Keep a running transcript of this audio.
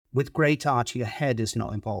With great art, your head is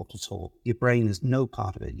not involved at all. Your brain is no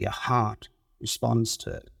part of it. Your heart responds to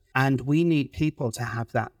it. And we need people to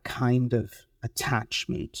have that kind of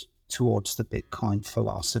attachment towards the Bitcoin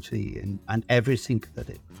philosophy and everything that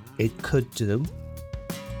it could do.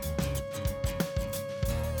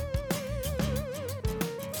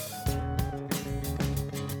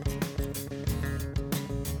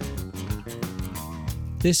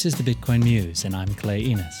 This is the Bitcoin Muse, and I'm Clay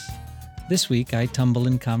Enos. This week, I tumble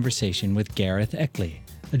in conversation with Gareth Eckley,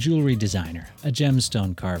 a jewelry designer, a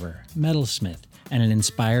gemstone carver, metalsmith, and an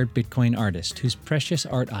inspired Bitcoin artist whose precious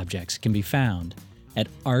art objects can be found at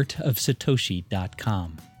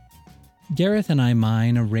artofsatoshi.com. Gareth and I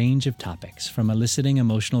mine a range of topics, from eliciting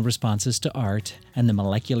emotional responses to art and the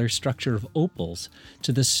molecular structure of opals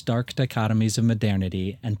to the stark dichotomies of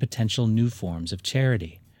modernity and potential new forms of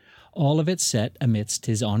charity. All of it set amidst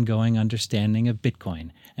his ongoing understanding of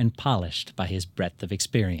Bitcoin and polished by his breadth of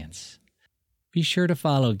experience. Be sure to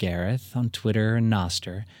follow Gareth on Twitter and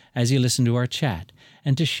Nostr as you listen to our chat,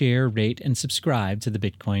 and to share, rate, and subscribe to the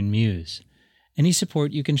Bitcoin Muse. Any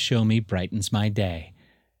support you can show me brightens my day.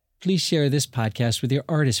 Please share this podcast with your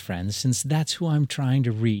artist friends, since that's who I'm trying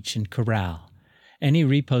to reach and corral. Any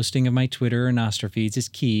reposting of my Twitter or Nostr feeds is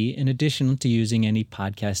key, in addition to using any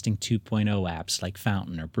podcasting 2.0 apps like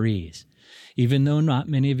Fountain or Breeze. Even though not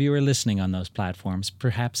many of you are listening on those platforms,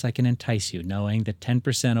 perhaps I can entice you, knowing that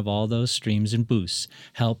 10% of all those streams and boosts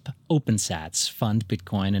help OpenSats fund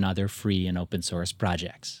Bitcoin and other free and open source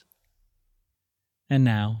projects. And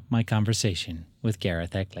now, my conversation with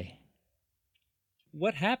Gareth Eckley.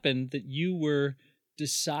 What happened that you were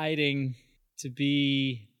deciding to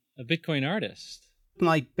be a Bitcoin artist?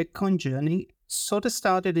 My Bitcoin journey sort of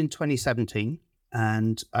started in 2017,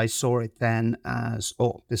 and I saw it then as,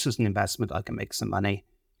 this is an investment, I can make some money.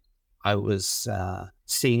 I was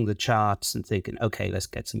seeing the charts and thinking, okay, let's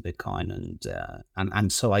get some Bitcoin.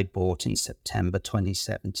 And so I bought in September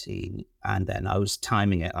 2017, and then I was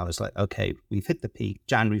timing it. I was like, okay, we've hit the peak,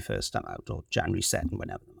 January 1st I'm out, or January 2nd,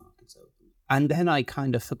 whenever the market's open. And then I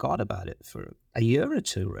kind of forgot about it for a year or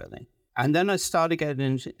two, really. And then I started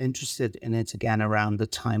getting interested in it again around the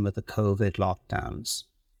time of the COVID lockdowns.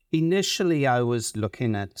 Initially, I was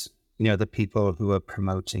looking at, the people who were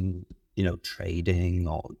promoting, trading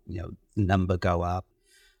or, number go up.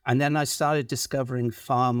 And then I started discovering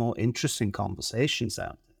far more interesting conversations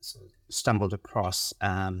out there. So I stumbled across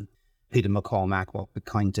Peter McCormack, What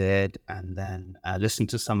Bitcoin Did, and then listened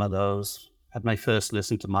to some of those. Had my first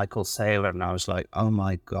listen to Michael Saylor, and I was like, oh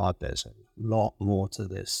my God, there's a lot more to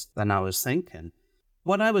this than I was thinking.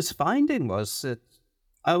 What I was finding was that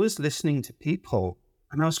I was listening to people,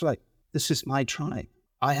 and I was like, this is my tribe.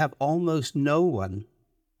 I have almost no one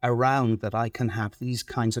around that I can have these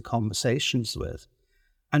kinds of conversations with.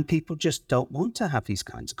 And people just don't want to have these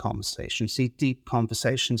kinds of conversations, these deep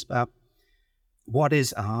conversations about what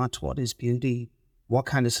is art, what is beauty, what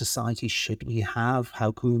kind of society should we have?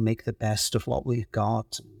 How can we make the best of what we've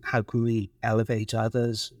got? How can we elevate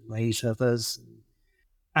others, raise others?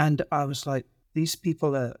 And I was like, these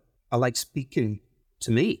people are like speaking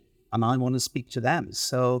to me, and I want to speak to them.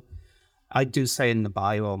 So I do say in the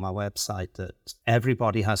bio on my website that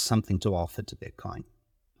everybody has something to offer to Bitcoin.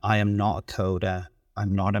 I am not a coder.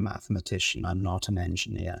 I'm not a mathematician. I'm not an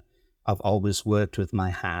engineer. I've always worked with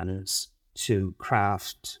my hands to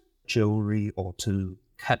craft jewelry, or to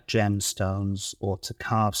cut gemstones, or to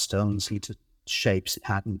carve stones into shapes,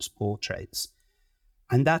 patterns, portraits.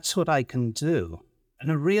 And that's what I can do. And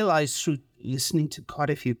I realized through listening to quite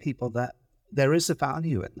a few people that there is a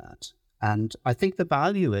value in that. And I think the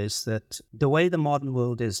value is that the way the modern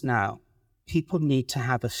world is now, people need to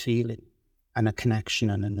have a feeling and a connection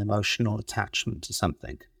and an emotional attachment to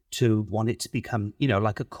something, to want it to become,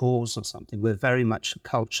 like a cause or something. We're very much a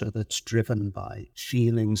culture that's driven by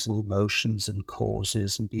feelings and emotions and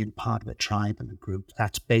causes and being part of a tribe and a group.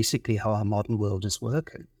 That's basically how our modern world is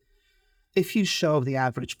working. If you show the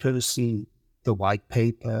average person the white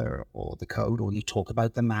paper or the code, or you talk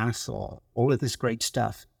about the math or all of this great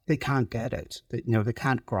stuff, they can't get it. They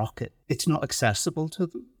can't grok it. It's not accessible to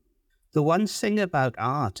them. The one thing about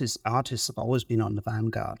art is artists have always been on the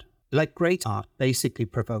vanguard. Like great art basically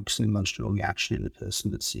provokes an emotional reaction in the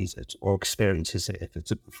person that sees it or experiences it if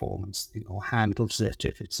it's a performance thing, or handles it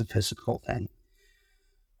if it's a physical thing.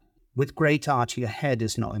 With great art, your head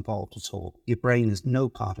is not involved at all. Your brain is no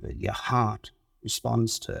part of it. Your heart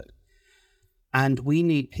responds to it. And we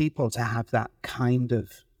need people to have that kind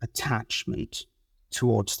of attachment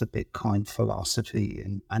towards the Bitcoin philosophy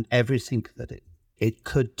and everything that it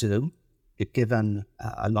could do, if given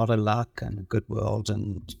a lot of luck and a good world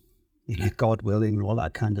and God willing, and all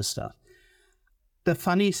that kind of stuff. The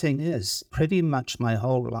funny thing is, pretty much my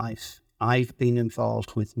whole life, I've been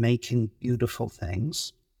involved with making beautiful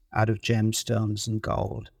things out of gemstones and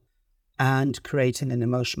gold and creating an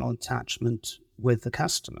emotional attachment with the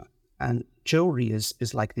customer. And jewelry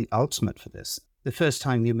is like the ultimate for this. The first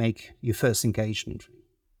time you make your first engagement ring,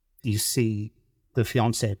 you see the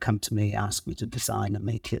fiancée come to me, ask me to design a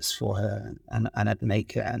make-kiss for her, and I'd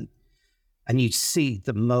make it. And you see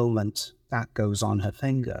the moment that goes on her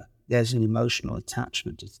finger, there's an emotional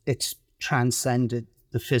attachment. It's transcended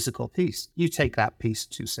the physical piece. You take that piece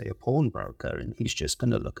to, say, a pawnbroker, and he's just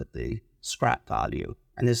going to look at the scrap value,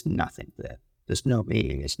 and there's nothing there. There's no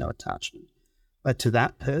meaning, there's no attachment. But to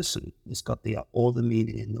that person, it's got all the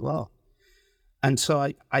meaning in the world. And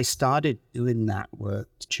so I started doing that work,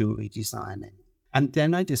 jewelry designing. And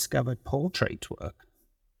then I discovered portrait work.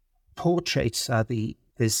 Portraits are the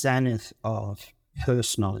zenith of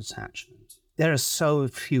personal attachment. There are so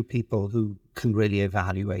few people who can really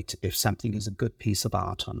evaluate if something is a good piece of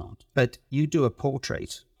art or not. But you do a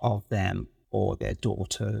portrait of them or their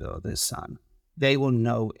daughter or their son, they will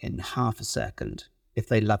know in half a second if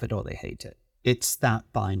they love it or they hate it. It's that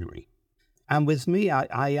binary. And with me,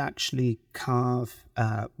 I actually carve,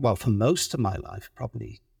 for most of my life,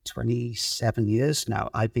 probably 27 years now,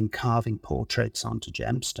 I've been carving portraits onto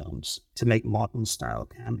gemstones to make modern style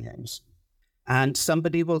cameos. And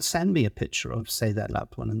somebody will send me a picture of, say, their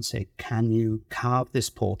loved one and say, can you carve this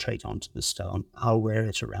portrait onto the stone? I'll wear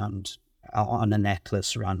it around on a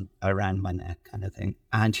necklace around my neck kind of thing.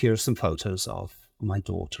 And here are some photos of my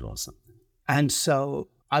daughter or something. And so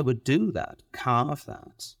I would do that, carve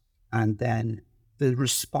that. And then the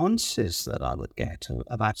responses that I would get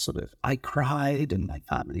are that sort of, I cried and my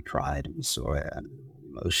family cried and we saw it and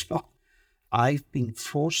emotional. I've been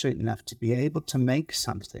fortunate enough to be able to make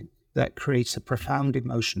something that creates a profound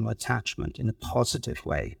emotional attachment in a positive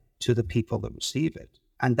way to the people that receive it.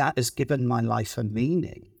 And that has given my life a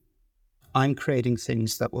meaning. I'm creating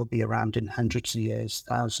things that will be around in hundreds of years,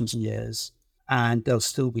 thousands of years, and they'll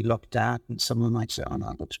still be looked at, and someone might say, oh,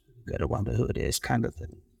 no, that's good, I wonder who it is, kind of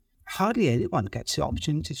thing. Hardly anyone gets the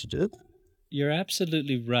opportunity to do that. You're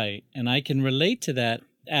absolutely right. And I can relate to that.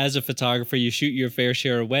 As a photographer, you shoot your fair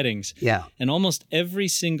share of weddings. Yeah. And almost every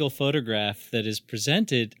single photograph that is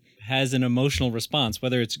presented has an emotional response,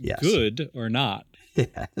 whether it's good or not.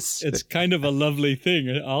 Yes. It's kind of a lovely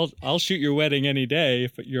thing. I'll shoot your wedding any day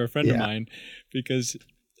if you're a friend of mine, because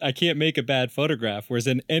I can't make a bad photograph, whereas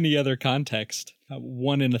in any other context,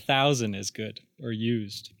 1 in 1,000 is good or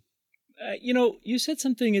used. You said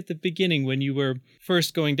something at the beginning when you were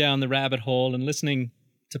first going down the rabbit hole and listening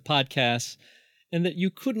to podcasts, and that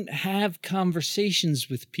you couldn't have conversations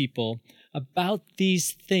with people about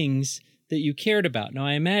these things that you cared about. Now,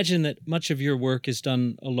 I imagine that much of your work is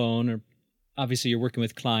done alone, or obviously you're working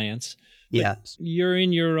with clients. Yes. You're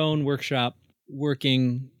in your own workshop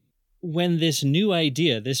working. When this new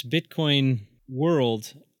idea, this Bitcoin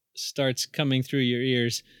world starts coming through your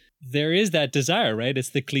ears, there is that desire, right? It's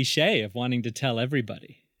the cliche of wanting to tell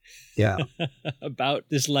everybody about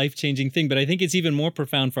this life-changing thing. But I think it's even more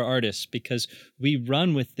profound for artists because we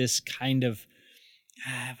run with this kind of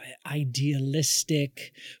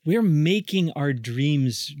idealistic, we're making our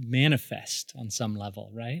dreams manifest on some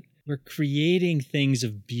level, right? We're creating things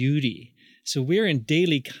of beauty. So we're in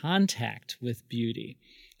daily contact with beauty.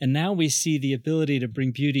 And now we see the ability to bring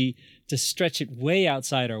beauty, to stretch it way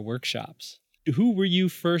outside our workshops. Who were you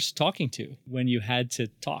first talking to when you had to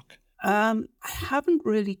talk? I haven't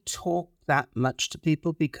really talked that much to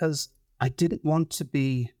people because I didn't want to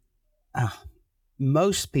be...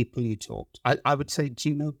 most people you talked, I would say, do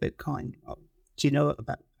you know Bitcoin? Do you know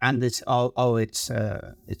about... And it's, it's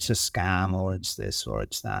a scam, or it's this, or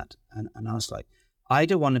it's that. And I was like, I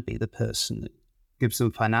don't want to be the person that gives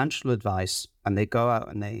them financial advice and they go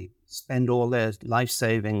out and they spend all their life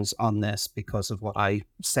savings on this because of what I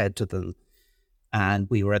said to them. And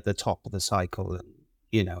we were at the top of the cycle and,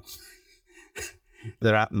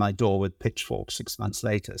 they're at my door with pitchforks 6 months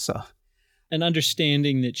later. So, an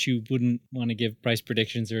understanding that you wouldn't want to give price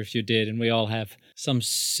predictions, or if you did, and we all have some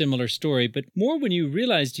similar story, but more when you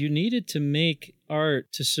realized you needed to make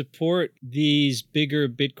art to support these bigger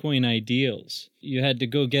Bitcoin ideals. You had to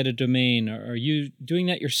go get a domain. Are you doing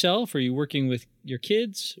that yourself? Are you working with your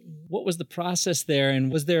kids? What was the process there?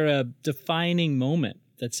 And was there a defining moment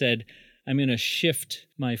that said, I'm going to shift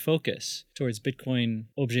my focus towards Bitcoin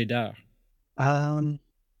objet d'art?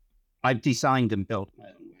 I've designed and built my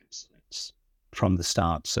own websites from the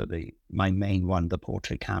start. So my main one, the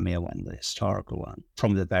portrait cameo one, the historical one.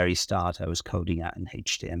 From the very start, I was coding out in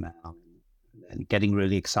HTML and getting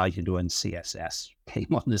really excited when CSS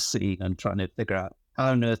came on the scene and trying to figure out how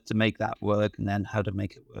on earth to make that work, and then how to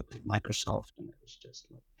make it work with Microsoft. And it was just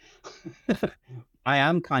like, I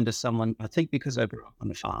am kind of someone, I think because I grew up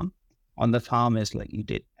on a farm. On the farm is like you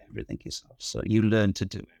did everything yourself. So you learn to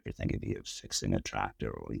do everything. If you're fixing a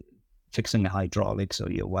tractor or you're fixing a hydraulics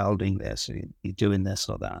or you're welding this or you're doing this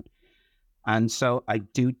or that. And so I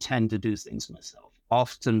do tend to do things myself.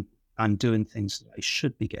 Often I'm doing things that I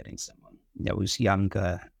should be getting someone that was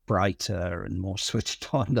younger, brighter, and more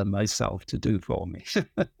switched on than myself to do for me.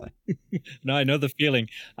 No, I know the feeling.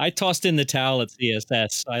 I tossed in the towel at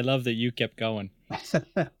CSS. I love that you kept going.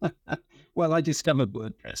 Well, I discovered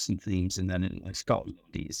WordPress and themes, and then it's got a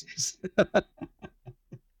lot easier.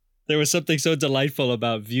 There was something so delightful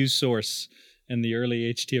about view source and the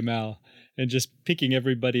early HTML and just picking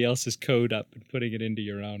everybody else's code up and putting it into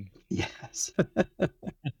your own. Yes.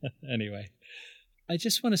 Anyway, I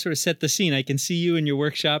just want to sort of set the scene. I can see you in your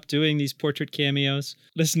workshop doing these portrait cameos,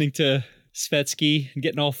 listening to Svetsky and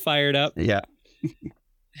getting all fired up. Yeah.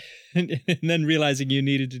 And then realizing you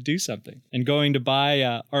needed to do something. And going to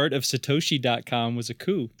buy artofsatoshi.com was a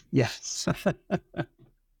coup. Yes.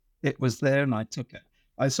 It was there and I took it.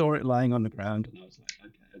 I saw it lying on the ground and I was like,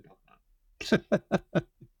 okay, I got that.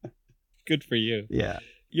 Good for you. Yeah.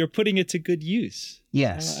 You're putting it to good use.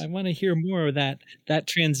 Yes. I want to hear more of that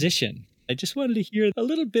transition. I just wanted to hear a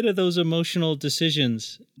little bit of those emotional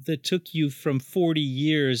decisions that took you from 40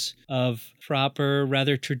 years of proper,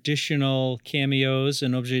 rather traditional cameos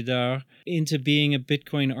and objets d'art into being a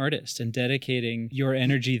Bitcoin artist and dedicating your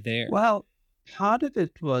energy there. Well, part of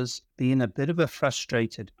it was being a bit of a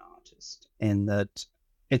frustrated artist in that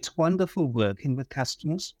it's wonderful working with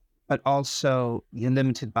customers, but also you're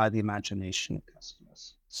limited by the imagination of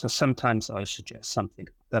customers. So sometimes I suggest something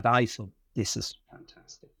that I thought, this is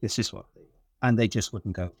fantastic. This is what they want. And they just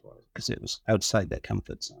wouldn't go for it because it was outside their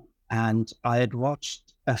comfort zone. And I had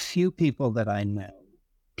watched a few people that I know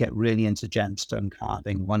get really into gemstone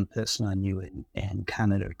carving. One person I knew in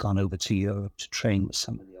Canada had gone over to Europe to train with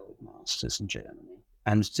some of the old masters in Germany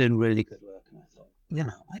and was doing really good work. And I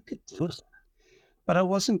thought, I could do that. But I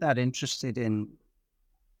wasn't that interested in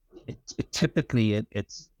it. Typically,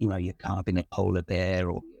 it's, you're carving a polar bear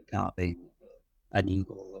or you're carving an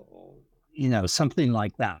eagle or, something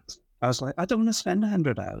like that. I was like, I don't want to spend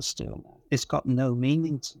 100 hours doing that. It's got no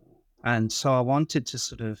meaning to me. And so I wanted to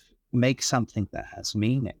sort of make something that has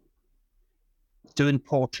meaning. Doing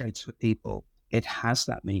portraits for people, it has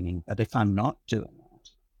that meaning. But if I'm not doing that,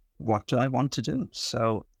 what do I want to do?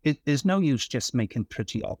 So there's no use just making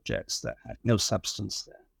pretty objects that have no substance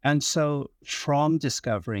there. And so from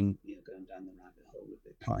discovering, going down the rabbit hole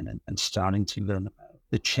with Bitcoin and starting to learn about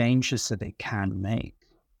the changes that it can make,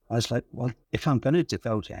 I was like, well, if I'm going to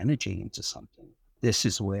devote energy into something, this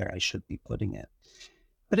is where I should be putting it.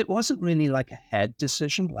 But it wasn't really like a head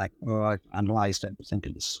decision, like, oh, I analyzed everything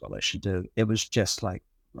and this is what I should do. It was just like,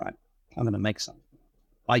 right, I'm going to make something.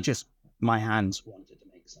 My hands wanted to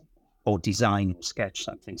make something or design or sketch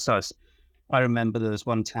something. So I remember there was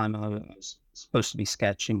one time I was supposed to be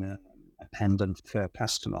sketching a pendant for a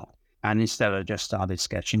customer. And instead I just started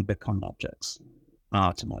sketching Bitcoin objects.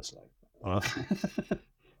 Art, and I was like, oh.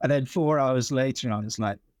 And then 4 hours later, I was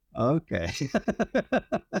like, okay.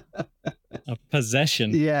 A possession.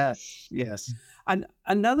 Yes. And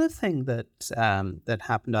another thing that that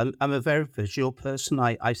happened, I'm a very visual person.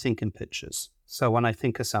 I think in pictures. So when I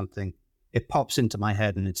think of something, it pops into my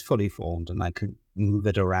head and it's fully formed and I can move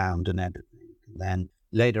it around and everything. And then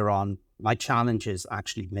later on, my challenge is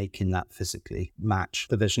actually making that physically match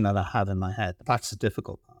the vision that I have in my head. That's the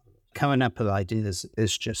difficult part. Coming up with ideas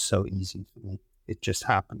is just so easy for me. It just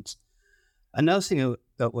happens. Another thing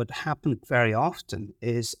that would happen very often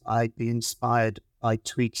is I'd be inspired by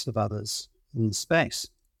tweets of others in the space.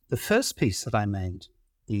 The first piece that I made,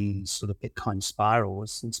 the sort of Bitcoin spiral,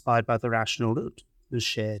 was inspired by the Rational Loot, who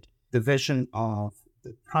shared the vision of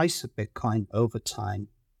the price of Bitcoin over time.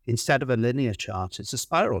 Instead of a linear chart, it's a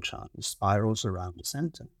spiral chart. It spirals around the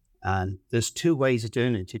center. And there's two ways of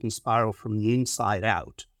doing it. You can spiral from the inside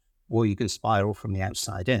out, or you can spiral from the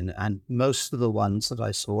outside in. And most of the ones that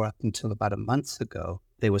I saw up until about a month ago,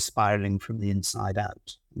 they were spiraling from the inside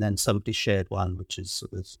out. And then somebody shared one, which is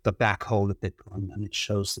sort of the black hole of Bitcoin, and it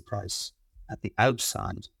shows the price at the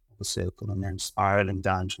outside of the circle and then spiraling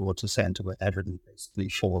down towards the center where everything basically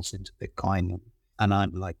falls into Bitcoin. And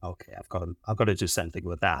I'm like, okay, I've got to do something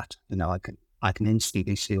with that. I can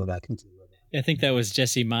instantly see what I can do. I think that was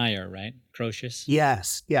Jesse Meyer, right? Crocious?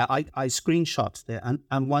 Yes. Yeah, I screenshot it.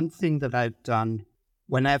 And one thing that I've done,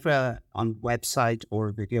 whenever on website or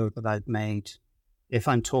a video that I've made, if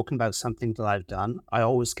I'm talking about something that I've done, I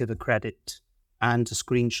always give a credit and a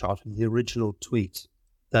screenshot of the original tweet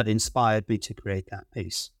that inspired me to create that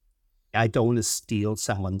piece. I don't want to steal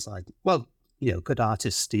someone's idea. Well, good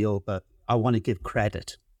artists steal, but I want to give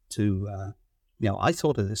credit to, I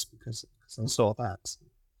thought of this because I saw that.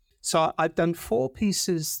 So I've done 4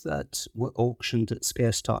 pieces that were auctioned at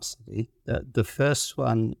Scarcity. The first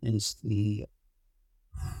one is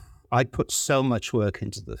I put so much work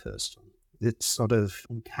into the first one. It sort of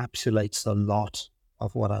encapsulates a lot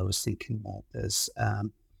of what I was thinking about.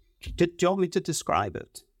 Do you want me to describe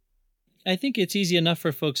it? I think it's easy enough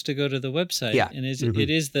for folks to go to the website. Yeah. And it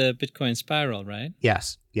is the Bitcoin spiral, right?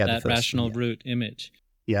 Yes. Yeah. That rational root image.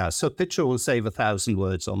 Yeah. So picture will save 1,000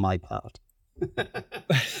 words on my part.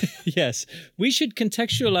 Yes. We should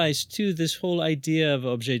contextualize, too, this whole idea of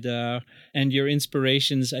objet d'art and your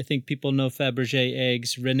inspirations. I think people know Fabergé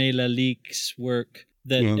eggs, René Lalique's work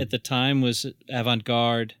that at the time was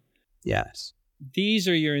avant-garde. Yes. These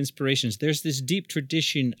are your inspirations. There's this deep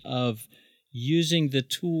tradition of using the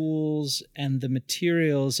tools and the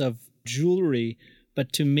materials of jewelry,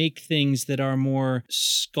 but to make things that are more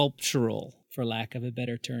sculptural, for lack of a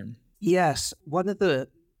better term. Yes.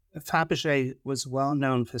 Fabergé was well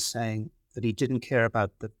known for saying that he didn't care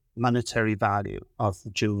about the monetary value of the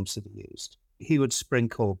jewels that he used. He would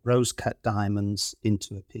sprinkle rose-cut diamonds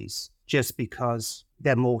into a piece just because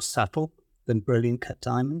they're more subtle than brilliant cut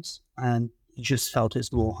diamonds, and he just felt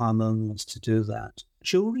it's more harmonious to do that.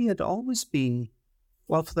 Jewelry had always been,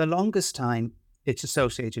 for the longest time, it's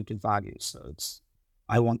associated with value. So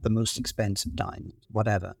I want the most expensive diamond,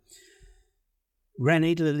 whatever.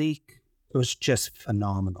 René Lalique was just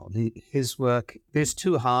phenomenal. His work, there's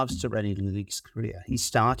 2 halves to René Lalique's career. He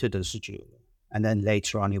started as a jeweler, and then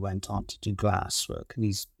later on he went on to do glass work, and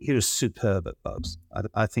he was superb at both.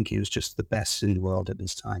 I think he was just the best in the world at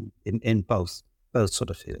his time in both sort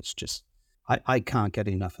of fields. Just I can't get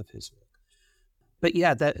enough of his work. But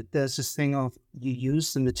yeah, there's this thing of you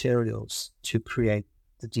use the materials to create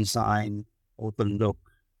the design or the look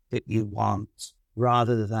that you want,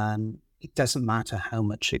 rather than it doesn't matter how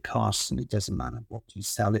much it costs and it doesn't matter what you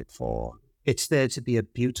sell it for. It's there to be a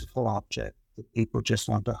beautiful object that people just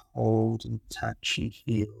want to hold and touch and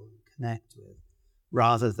feel and connect with,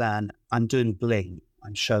 rather than I'm doing bling,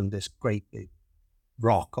 I'm showing this great big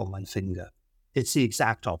rock on my finger. It's the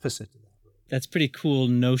exact opposite of that. That's a pretty cool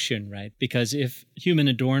notion, right? Because if human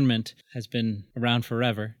adornment has been around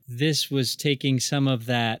forever, this was taking some of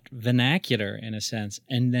that vernacular, in a sense,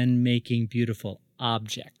 and then making beautiful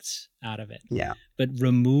objects out of it. Yeah. But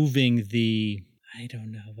removing the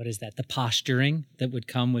posturing that would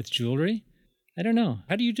come with jewelry? I don't know.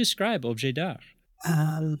 How do you describe objet d'art?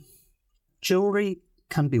 Jewelry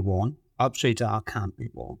can be worn. Objet d'art can't be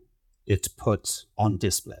worn. It's put on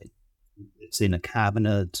display. It's in a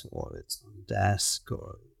cabinet, or it's on a desk,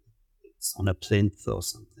 or it's on a plinth or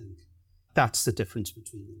something. That's the difference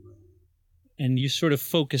between them. And you sort of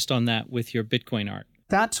focused on that with your Bitcoin art.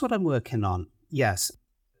 That's what I'm working on, yes.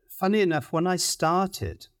 Funny enough, when I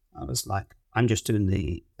started, I was like, I'm just doing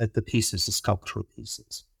the pieces, the sculptural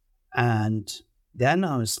pieces. And then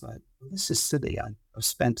I was like, well, this is silly. I've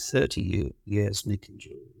spent 30 years making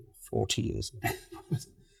jewelry, 40 years.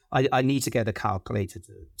 I need to get a calculator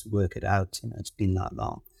to work it out. It's been that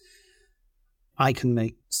long. I can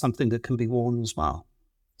make something that can be worn as well.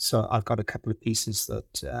 So I've got a couple of pieces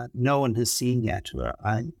that no one has seen yet, where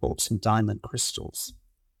I bought some diamond crystals.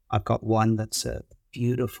 I've got one that's a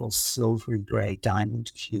beautiful silvery grey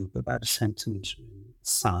diamond cube, about 1 centimeter in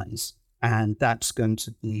size. And that's going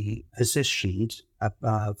to be positioned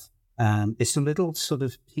above. It's a little sort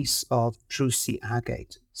of piece of Druzy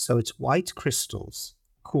agate. So it's white crystals,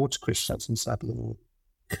 quartz crystals inside a little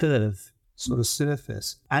curve sort of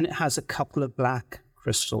surface. And it has a couple of black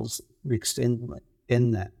crystals mixed in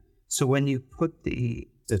there. So when you put the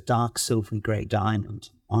dark silvery grey diamond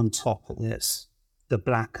on top of this, the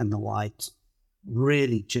black and the white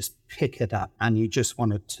really just pick it up, and you just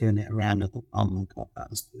want to turn it around and think, oh my God,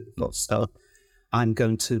 that's beautiful. So I'm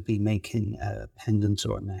going to be making a pendant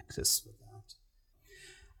or a necklace with that.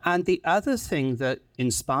 And the other thing that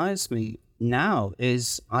inspires me now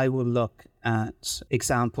is I will look at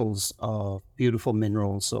examples of beautiful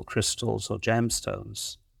minerals or crystals or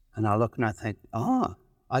gemstones, and I'll look and I think,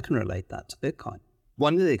 I can relate that to Bitcoin.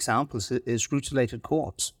 One of the examples is rutilated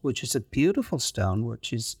quartz, which is a beautiful stone,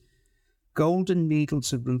 which is golden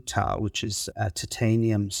needles of rutile, which is a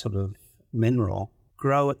titanium sort of mineral,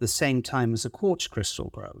 grow at the same time as a quartz crystal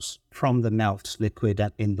grows. From the melt liquid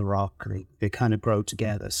in the rock, they kind of grow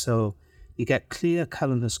together. So you get clear,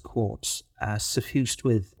 colorless quartz suffused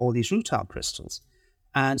with all these rutile crystals.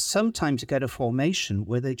 And sometimes you get a formation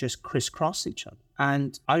where they just crisscross each other.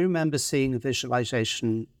 And I remember seeing a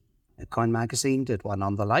visualization Bitcoin Magazine did one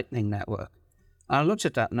on the Lightning Network. And I looked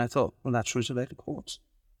at that and I thought, well, that's rutilated quartz.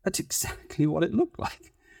 That's exactly what it looked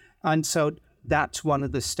like. And so that's one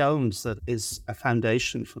of the stones that is a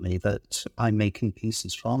foundation for me, that I'm making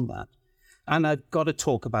pieces from that. And I've got to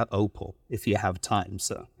talk about opal if you have time.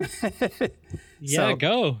 So, yeah,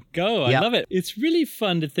 go. I love it. It's really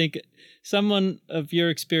fun to think someone of your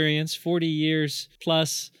experience, 40 years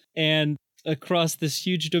plus, and across this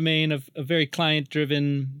huge domain of very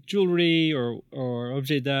client-driven jewelry or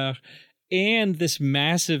objet d'art, and this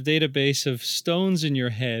massive database of stones in your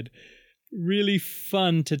head. Really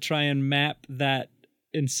fun to try and map that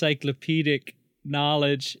encyclopedic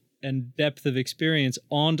knowledge and depth of experience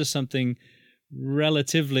onto something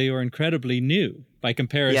relatively or incredibly new by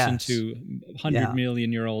comparison to 100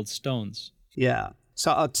 million year old stones. Yeah.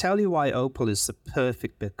 So I'll tell you why opal is the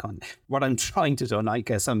perfect Bitcoin. What I'm trying to do, and I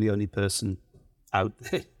guess I'm the only person out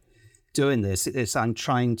there doing this, is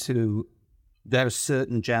there are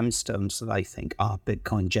certain gemstones that I think are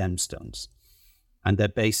Bitcoin gemstones. And they're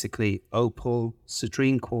basically opal,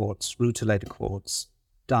 citrine quartz, rutilated quartz,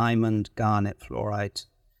 diamond, garnet, fluorite,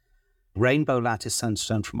 rainbow lattice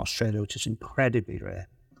sunstone from Australia, which is incredibly rare,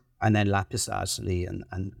 and then lapis lazuli.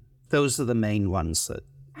 And those are the main ones that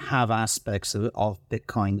have aspects of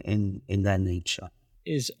Bitcoin in their nature.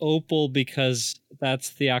 Is opal because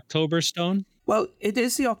that's the October stone? Well, it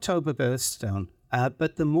is the October birthstone.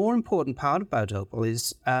 But the more important part about opal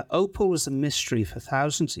is opal was a mystery for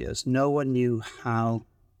thousands of years. No one knew how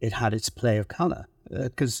it had its play of color,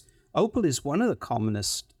 because opal is one of the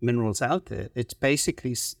commonest minerals out there. It's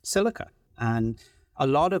basically silica. And a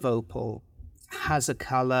lot of opal has a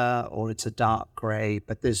color, or it's a dark gray,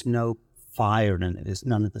 but there's no fire in it. There's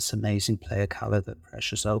none of this amazing play of color that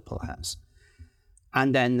precious opal has.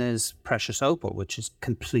 And then there's precious opal, which is a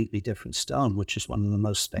completely different stone, which is one of the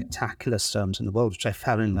most spectacular stones in the world, which I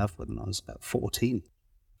fell in love with when I was about 14.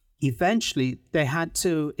 Eventually, they had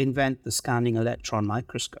to invent the scanning electron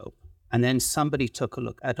microscope. And then somebody took a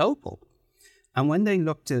look at opal. And when they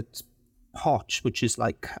looked at potch, which is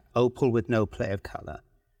like opal with no play of color,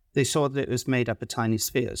 they saw that it was made up of tiny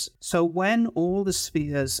spheres. So when all the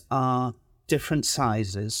spheres are different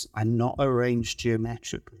sizes and not arranged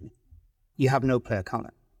geometrically, you have no play of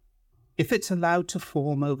color. If it's allowed to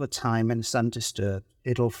form over time and it's undisturbed,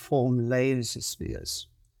 it'll form layers of spheres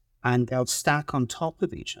and they'll stack on top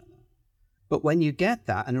of each other. But when you get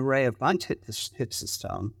that, an array of light hits the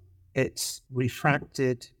stone, it's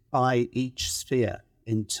refracted by each sphere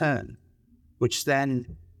in turn, which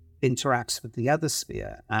then interacts with the other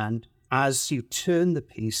sphere. And as you turn the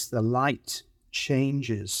piece, the light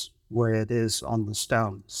changes where it is on the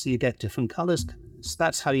stone. So you get different colors coming. So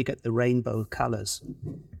that's how you get the rainbow colors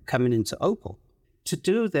coming into opal. To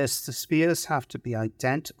do this, the spheres have to be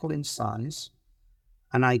identical in size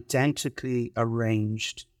and identically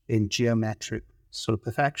arranged in geometric sort of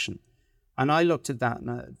perfection. And I looked at that, and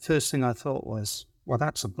the first thing I thought was, well,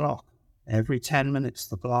 that's a block. Every 10 minutes,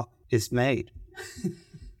 the block is made.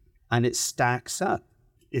 And it stacks up.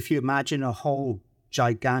 If you imagine a whole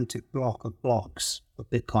gigantic block of blocks of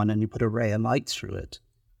Bitcoin and you put a ray of light through it,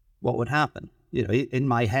 what would happen? You know, in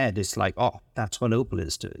my head, it's like, oh, that's what opal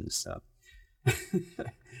is doing. So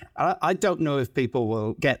I don't know if people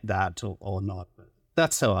will get that or not, but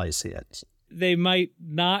that's how I see it. They might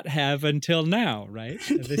not have until now, right?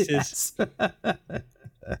 This is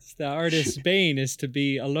it's the artist's bane, is to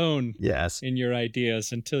be alone in your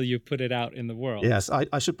ideas until you put it out in the world. Yes,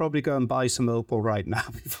 I should probably go and buy some opal right now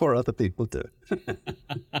before other people do.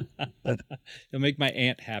 It'll make my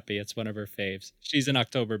aunt happy. It's one of her faves. She's an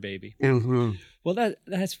October baby. Mm-hmm. Well,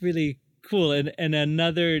 that's really cool. And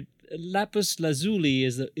another, lapis lazuli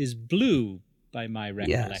is blue by my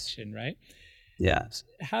recollection, right? Yes.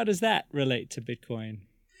 How does that relate to Bitcoin?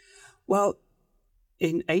 Well,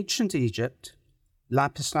 in ancient Egypt,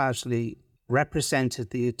 lapis lazuli represented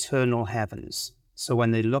the eternal heavens. So when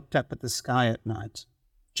they looked up at the sky at night,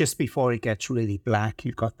 just before it gets really black,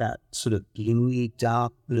 you've got that sort of bluey,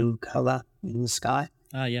 dark blue color in the sky.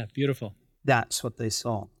 Ah, yeah, beautiful. That's what they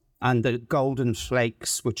saw. And the golden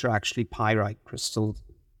flakes, which are actually pyrite crystals,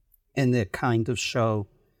 and they kind of show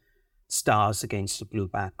stars against a blue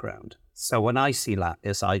background. So when I see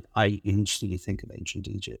lapis, I instantly think of ancient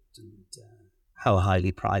Egypt and how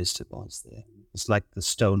highly prized it was there. It's like the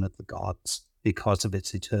stone of the gods because of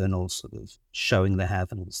its eternal sort of showing the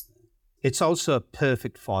heavens there. It's also a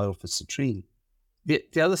perfect foil for citrine.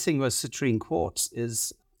 The other thing with citrine quartz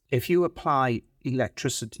is if you apply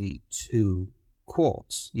electricity to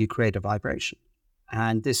quartz, you create a vibration.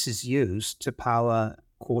 And this is used to power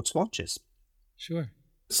quartz watches. Sure.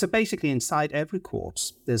 So basically inside every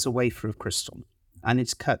quartz, there's a wafer of crystal. And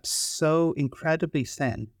it's cut so incredibly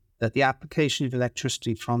thin that the application of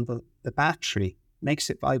electricity from the battery makes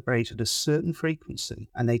it vibrate at a certain frequency.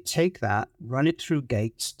 And they take that, run it through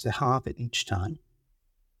gates to halve it each time.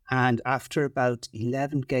 And after about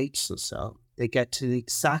 11 gates or so, they get to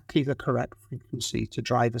exactly the correct frequency to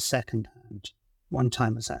drive a second hand, 1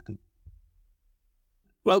 time a second.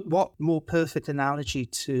 Well, what more perfect analogy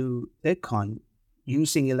to Bitcoin,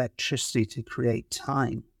 using electricity to create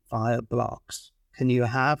time via blocks? Can you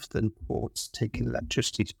have than quartz taking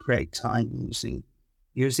electricity to create time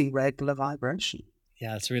using regular vibration?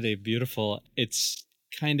 Yeah, it's really beautiful. It's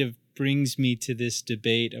kind of brings me to this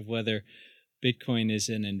debate of whether Bitcoin is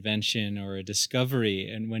an invention or a discovery.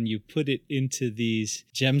 And when you put it into these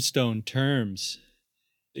gemstone terms,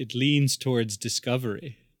 it leans towards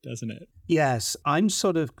discovery, doesn't it? Yes, I'm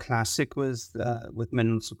sort of classic with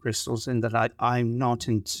minerals and crystals in that I'm not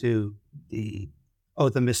into the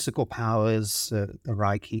mystical powers, the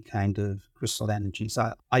Reiki kind of crystal energies.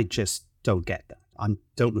 I just don't get that. I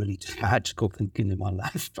don't really do magical thinking in my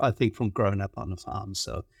life, I think, from growing up on a farm.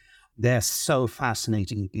 So they're so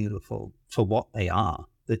fascinating and beautiful for what they are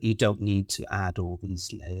that you don't need to add all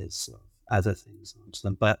these layers of other things onto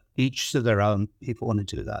them. But each to their own. People want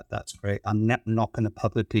to do that. That's great. I'm not going to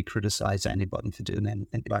publicly criticize anybody for doing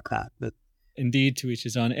anything like that. But indeed, to each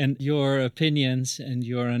his own. And your opinions and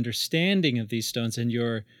your understanding of these stones and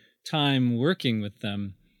your time working with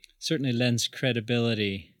them certainly lends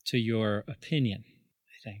credibility to your opinion,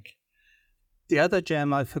 I think. The other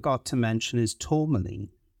gem I forgot to mention is tourmaline.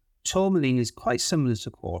 Tourmaline is quite similar to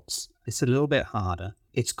quartz. It's a little bit harder.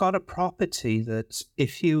 It's got a property that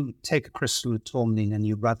if you take a crystal of tourmaline and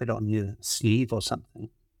you rub it on your sleeve or something,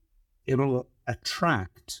 it'll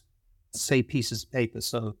attract, say, pieces of paper.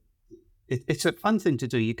 So it's a fun thing to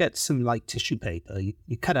do. You get some light tissue paper,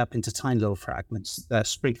 you cut up into tiny little fragments,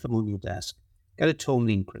 sprinkle them on your desk, get a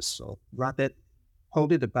tourmaline crystal, rub it,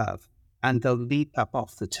 hold it above, and they'll leap up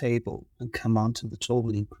off the table and come onto the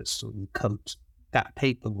tourmaline crystal and coat. That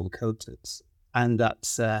paper will coat it. And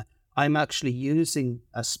that's, I'm actually using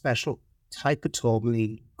a special type of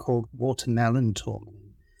tourmaline called watermelon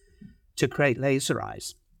tourmaline to create laser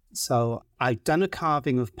eyes. So I've done a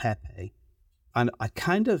carving of Pepe, and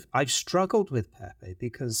I've struggled with Pepe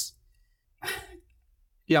because,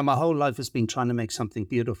 my whole life has been trying to make something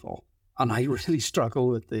beautiful. And I really struggle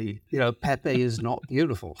with Pepe is not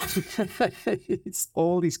beautiful. It's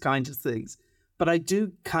all these kinds of things. But I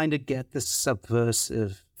do kind of get the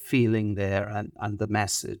subversive feeling there and the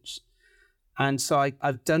message. And so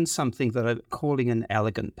I've done something that I'm calling an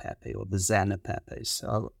elegant Pepe, or the Zen of Pepe.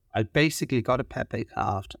 So I basically got a Pepe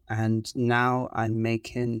carved, and now I'm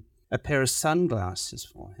making a pair of sunglasses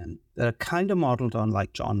for him that are kind of modeled on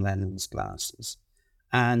like John Lennon's glasses.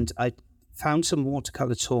 And I found some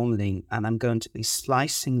watercolor tourmaline, and I'm going to be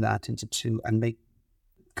slicing that into two and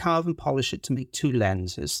carve and polish it to make two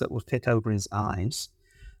lenses that will fit over his eyes.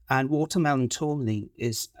 And watermelon tourmaline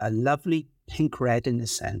is a lovely pink red in the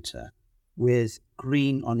center with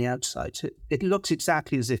green on the outside. So it looks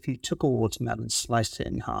exactly as if you took a watermelon, sliced it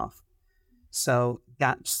in half. So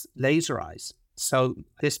that's laser eyes. So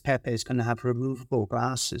this Pepe is going to have removable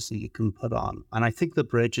glasses that you can put on. And I think the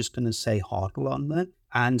bridge is going to say HODL on there.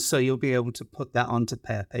 And so you'll be able to put that onto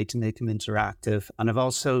Pepe to make him interactive. And I've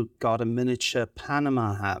also got a miniature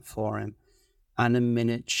Panama hat for him and a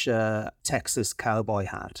miniature Texas cowboy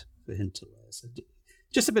hat for him to wear. So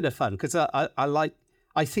just a bit of fun, because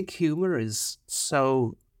I think humor is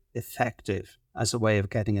so effective as a way of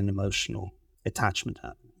getting an emotional attachment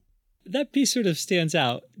happening. That piece sort of stands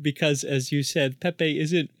out because, as you said, Pepe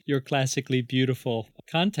isn't your classically beautiful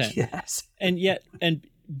content. Yes. And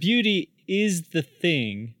beauty is the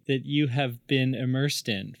thing that you have been immersed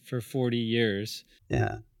in for 40 years.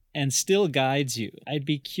 Yeah. And still guides you. I'd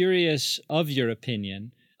be curious of your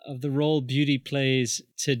opinion of the role beauty plays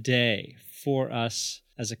today for us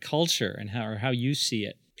as a culture, and how you see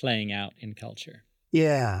it playing out in culture.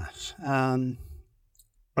 Yeah. Well,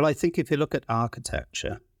 I think if you look at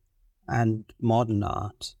architecture and modern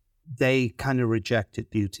art, they kind of rejected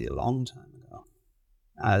beauty a long time ago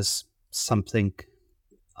as something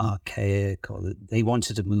archaic, or they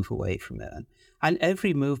wanted to move away from it. And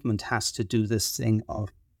every movement has to do this thing of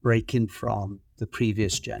breaking from the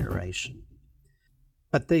previous generation.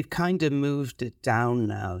 But they've kind of moved it down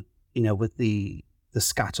now, with the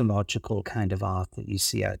scatological kind of art that you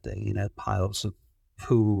see out there, piles of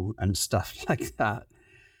poo and stuff like that.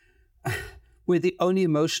 Where the only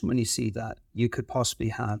emotion when you see that you could possibly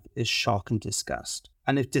have is shock and disgust.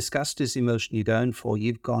 And if disgust is the emotion you're going for,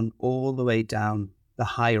 you've gone all the way down the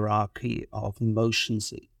hierarchy of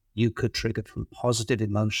emotions that you could trigger, from positive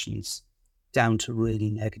emotions down to really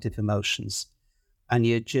negative emotions. And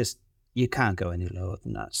you can't go any lower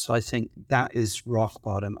than that. So I think that is rock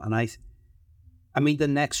bottom. And I mean, the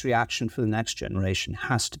next reaction for the next generation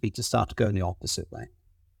has to be to start to go in the opposite way,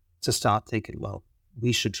 to start thinking, well,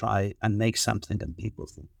 we should try and make something and people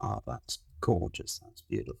think, oh, that's gorgeous, that's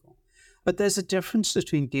beautiful. But there's a difference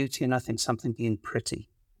between beauty and I think something being pretty,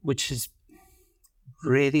 which is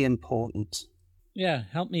really important. Yeah,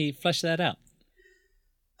 help me flesh that out.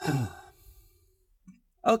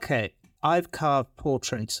 Okay, I've carved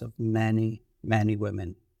portraits of many, many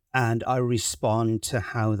women, and I respond to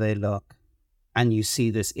how they look. And you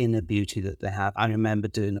see this inner beauty that they have. I remember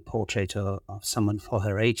doing a portrait of someone for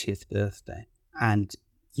her 80th birthday, and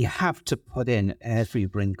you have to put in every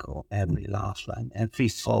wrinkle, every laugh line, every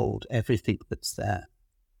fold, everything that's there.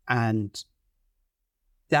 And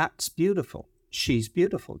that's beautiful. She's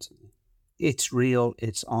beautiful to me. It's real,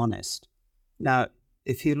 it's honest. Now,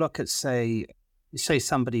 if you look at, say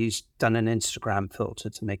somebody who's done an Instagram filter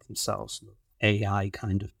to make themselves look AI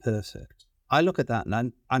kind of perfect, I look at that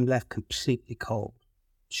and I'm left completely cold.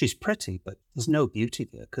 She's pretty, but there's no beauty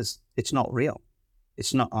there because it's not real.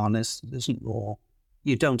 It's not honest. It isn't raw.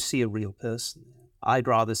 You don't see a real person. I'd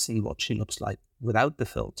rather see what she looks like without the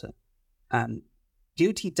filter. And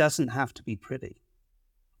beauty doesn't have to be pretty.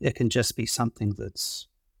 It can just be something that's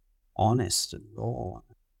honest and raw.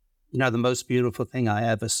 You know, the most beautiful thing I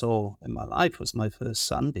ever saw in my life was my first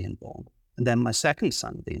son being born, and then my second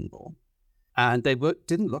son being born. And they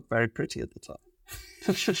didn't look very pretty at the time.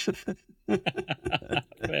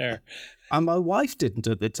 Fair. And my wife didn't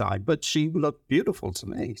at the time, but she looked beautiful to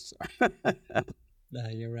me. So.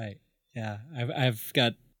 You're right. Yeah, I've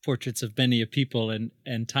got portraits of many people,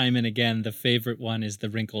 and time and again, the favorite one is the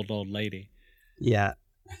wrinkled old lady. Yeah.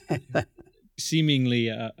 Seemingly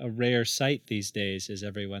a rare sight these days as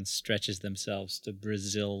everyone stretches themselves to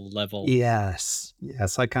Brazil level. Yes.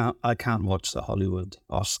 I can't watch the Hollywood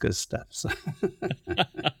Oscars stuff. So.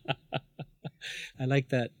 I like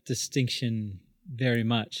that distinction very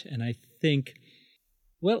much. And I think,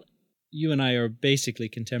 well, you and I are basically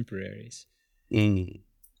contemporaries.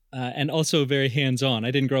 And also very hands-on.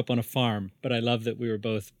 I didn't grow up on a farm, but I love that we were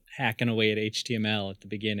both hacking away at HTML at the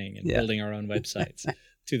beginning and building our own websites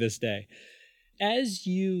to this day. As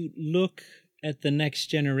you look at the next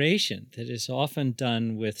generation that is often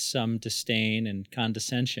done with some disdain and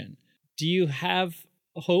condescension, do you have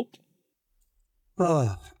hope?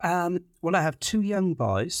 Well, I have two young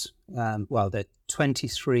boys. They're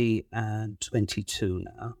 23 and 22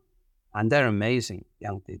 now, and they're amazing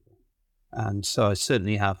young people. And so I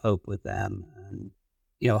certainly have hope with them. And,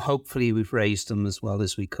 hopefully we've raised them as well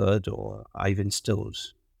as we could, or I've instilled.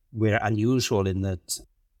 We're unusual in that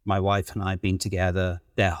my wife and I have been together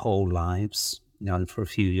their whole lives, and for a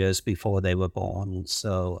few years before they were born.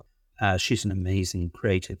 So she's an amazing,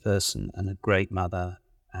 creative person and a great mother.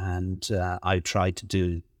 And I tried to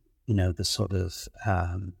do, the sort of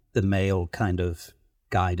the male kind of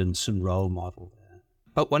guidance and role model there.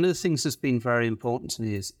 But one of the things that's been very important to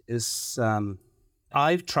me is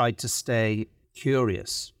I've tried to stay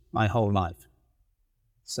curious my whole life.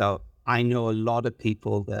 So I know a lot of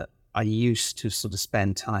people that I used to sort of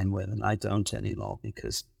spend time with, and I don't anymore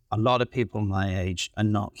because a lot of people my age are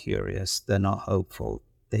not curious. They're not hopeful.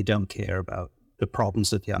 They don't care about the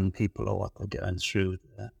problems of young people or what they're going through.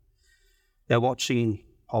 They're watching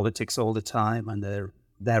politics all the time, and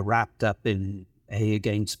they're wrapped up in A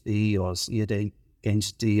against B or C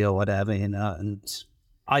against D or whatever, and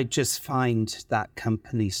I just find that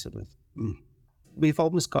company sort of, we've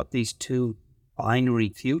almost got these two binary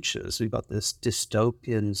futures. We've got this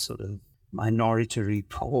dystopian sort of Minority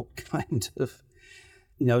Report kind of,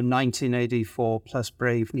 1984 plus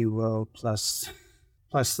Brave New World plus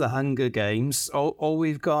the Hunger Games, or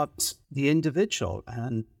we've got the individual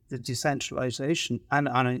and the decentralization,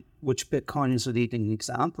 and which Bitcoin is a leading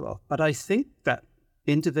example of. But I think that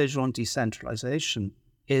individual and decentralization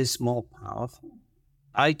is more powerful.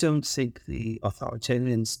 I don't think the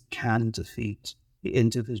authoritarians can defeat the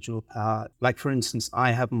individual power. Like, for instance,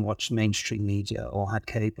 I haven't watched mainstream media or had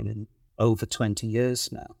cable in over 20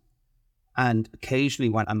 years now. And occasionally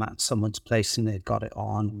when I'm at someone's place and they've got it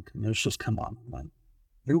on and commercials come on, I'm like,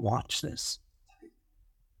 who watch this?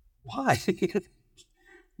 Why?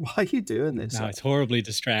 Why are you doing this? No, it's horribly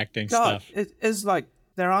distracting God, stuff. It's like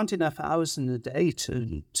there aren't enough hours in the day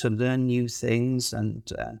to learn new things.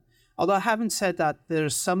 And although having said that, there are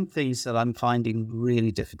some things that I'm finding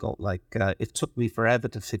really difficult. Like it took me forever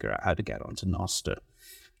to figure out how to get onto Nostr.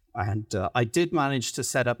 And I did manage to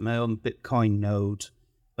set up my own Bitcoin node,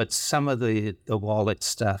 But some of the wallet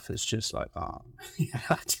stuff is just like, oh,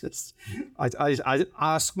 I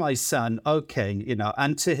ask my son, okay,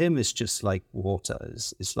 and to him it's just like water.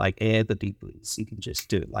 It's like air that he breathes. He can just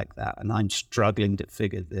do it like that. And I'm struggling to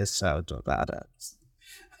figure this out or that out.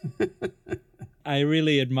 I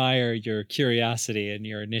really admire your curiosity and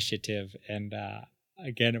your initiative. And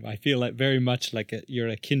again, I feel like very much like you're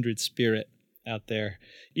a kindred spirit out there.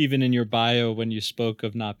 Even in your bio, when you spoke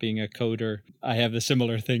of not being a coder, I have a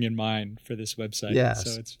similar thing in mind for this website. Yes.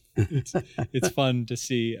 So it's fun to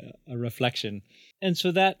see a reflection. And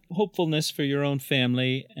so that hopefulness for your own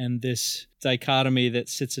family and this dichotomy that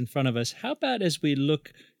sits in front of us, how about as we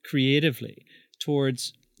look creatively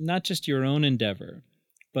towards not just your own endeavor,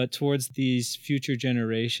 but towards these future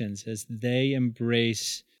generations as they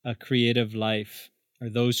embrace a creative life,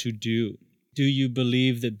 or those who do? Do you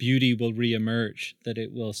believe that beauty will reemerge, that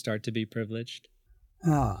it will start to be privileged?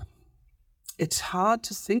 It's hard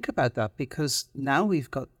to think about that because now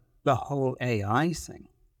we've got the whole AI thing.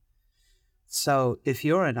 So if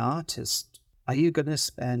you're an artist, are you going to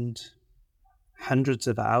spend hundreds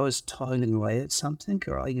of hours toiling away at something,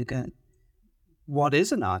 or are you going? What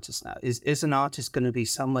is an artist now? Is an artist going to be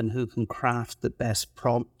someone who can craft the best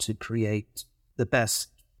prompt to create the best,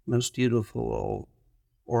 most beautiful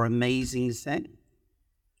or amazing thing?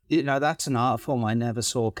 That's an art form I never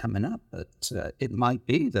saw coming up, but it might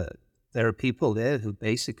be that there are people there who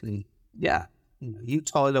basically, you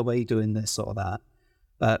toil away doing this or that,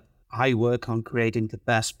 but I work on creating the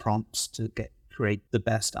best prompts to create the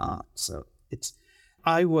best art. So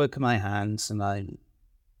I work my hands,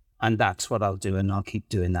 and that's what I'll do, and I'll keep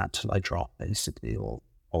doing that till I drop, basically, or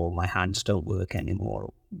my hands don't work anymore,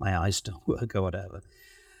 or my eyes don't work, or whatever.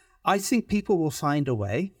 I think people will find a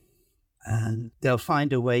way, and they'll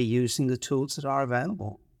find a way using the tools that are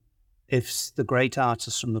available. If the great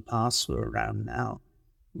artists from the past were around now,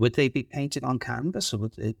 would they be painting on canvas, or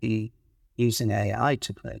would they be using AI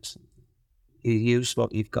to create something? You use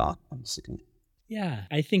what you've got, basically. Yeah,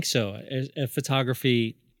 I think so.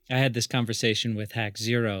 Photography, I had this conversation with Hack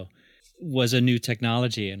Zero, was a new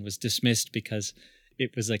technology and was dismissed because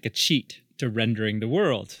it was like a cheat to rendering the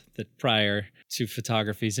world, that prior to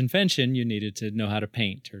photography's invention, you needed to know how to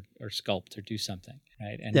paint or sculpt or do something,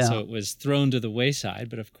 right? And so it was thrown to the wayside,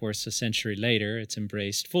 but of course, a century later, it's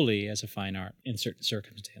embraced fully as a fine art in certain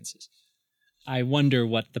circumstances. I wonder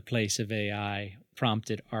what the place of AI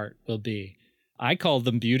prompted art will be. I call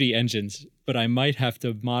them beauty engines, but I might have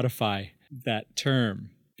to modify that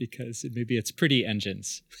term because maybe it's pretty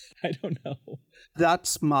engines. I don't know.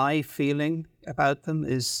 That's my feeling about them,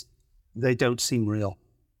 is they don't seem real.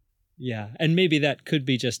 Yeah, and maybe that could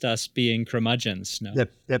be just us being curmudgeons. No,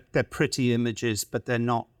 they're pretty images, but they're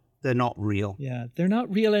not real. Yeah, they're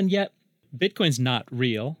not real, and yet Bitcoin's not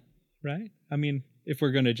real, right? I mean, if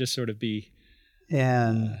we're going to just sort of be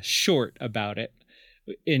short about it,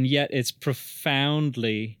 and yet it's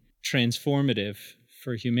profoundly transformative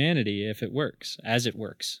for humanity if it works, as it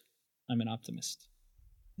works. I'm an optimist.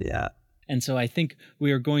 Yeah. And so I think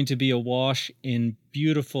we are going to be awash in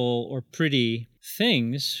beautiful or pretty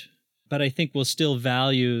things, but I think we'll still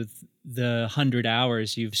value the 100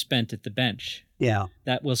 hours you've spent at the bench. Yeah.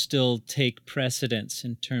 That will still take precedence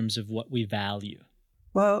in terms of what we value.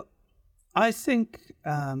 Well, I think...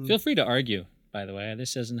 Feel free to argue, by the way.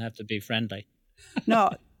 This doesn't have to be friendly. No,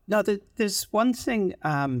 there's one thing...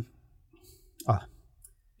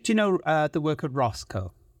 do you know the work of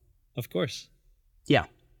Rothko? Of course. Yeah.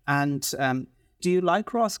 And do you like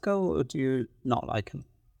Rothko, or do you not like him?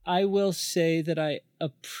 I will say that I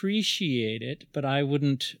appreciate it, but I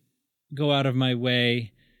wouldn't go out of my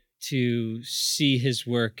way to see his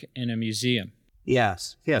work in a museum.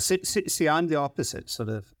 Yes. See, I'm the opposite, sort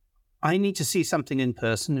of. I need to see something in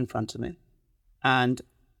person in front of me. And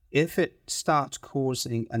if it starts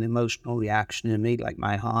causing an emotional reaction in me, like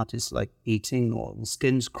my heart is like beating or the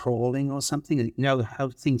skin's crawling or something, you know how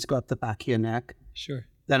things go up the back of your neck? Sure.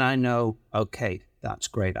 Then I know, okay, that's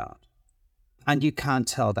great art. And you can't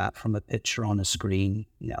tell that from a picture on a screen,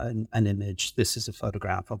 an image. This is a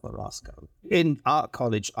photograph of a Rothko. In art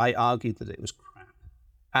college, I argued that it was crap.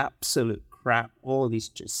 Absolute crap. All these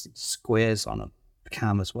just squares on a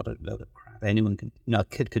canvas. What a load of crap. Anyone can, a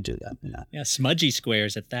kid could do that. Yeah, smudgy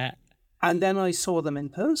squares at that. And then I saw them in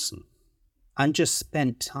person and just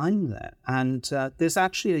spent time there. And there's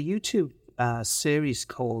actually a YouTube series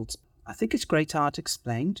called, I think it's Great Art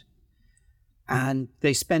Explained. And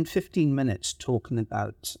they spend 15 minutes talking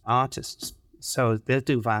about artists. So they'll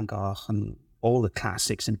do Van Gogh and all the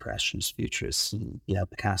classics, Impressionists, Futurists, and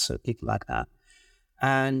Picasso, people like that.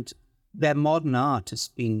 And their modern art has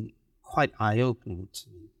been quite eye-opening to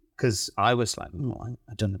me, because I was like,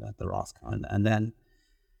 I don't know about the Rothko. And then,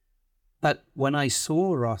 but when I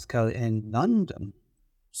saw Rothko in London,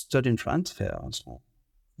 stood in front of it, I was like,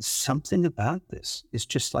 there's something about this. It's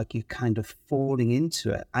just like you kind of falling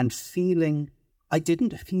into it and feeling, I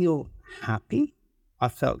didn't feel happy. I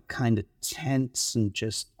felt kind of tense and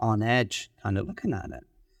just on edge, kind of looking at it.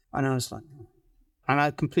 And I was like, and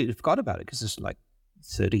I completely forgot about it because it's like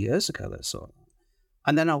 30 years ago that I saw it.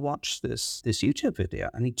 And then I watched this YouTube video,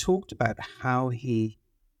 and he talked about how he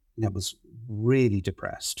was really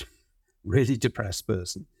depressed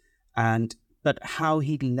person. But how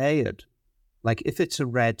he layered, like if it's a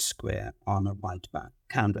red square on a white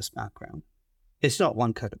canvas background, it's not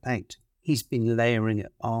one coat of paint. He's been layering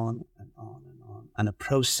it on and on and on. And a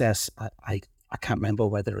process, I can't remember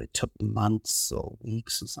whether it took months or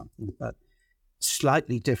weeks or something, but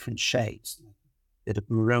slightly different shades, a bit of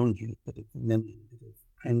maroon hue, a bit of vermilion, a bit of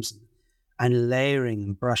crimson, and layering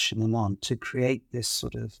and brushing them on to create this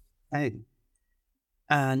sort of thing.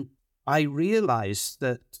 And I realized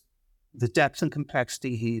that the depth and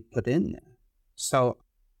complexity he put in there. So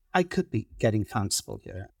I could be getting fanciful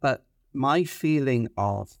here, but my feeling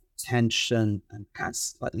of tension and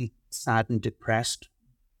slightly sad and depressed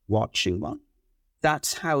watching one,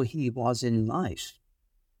 that's how he was in life.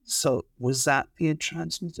 So was that being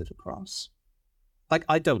transmitted across? Like,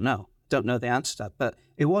 I don't know the answer to that, but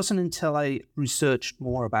it wasn't until I researched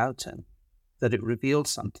more about him that it revealed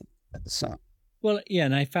something. So, well, yeah,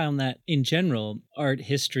 and I found that in general, art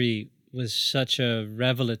history was such a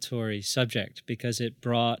revelatory subject because it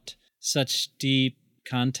brought such deep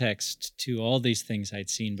context to all these things I'd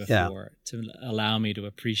seen before to allow me to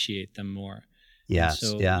appreciate them more. Yes,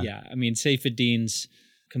 I mean, Seyfedin's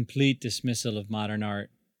complete dismissal of modern art,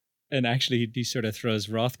 and actually he sort of throws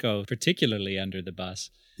Rothko particularly under the bus.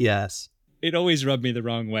 Yes. It always rubbed me the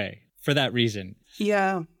wrong way for that reason.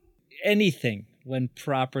 Yeah. Anything, when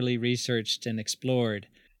properly researched and explored,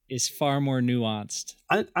 is far more nuanced.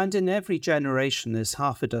 And in every generation, there's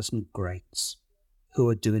half a dozen greats who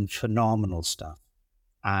are doing phenomenal stuff.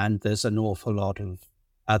 And there's an awful lot of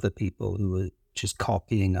other people who are just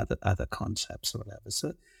copying other concepts or whatever.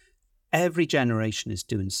 So every generation is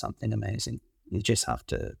doing something amazing. You just have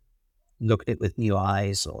to look at it with new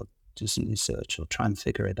eyes or do some research or try and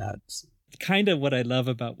figure it out. Kind of what I love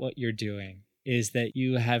about what you're doing is that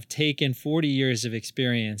you have taken 40 years of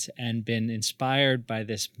experience and been inspired by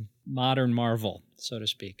this modern marvel, so to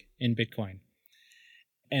speak, in Bitcoin,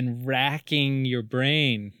 and racking your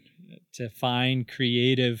brain to find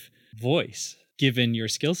creative voice given your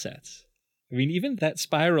skill sets. I mean, even that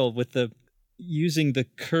spiral with using the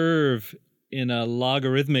curve in a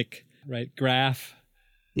logarithmic graph.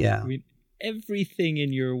 Yeah. I mean, everything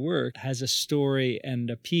in your work has a story and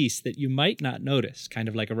a piece that you might not notice, kind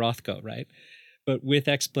of like a Rothko, right? But with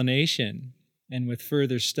explanation and with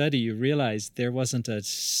further study, you realize there wasn't a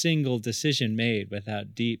single decision made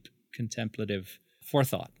without deep contemplative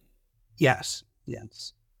forethought. Yes.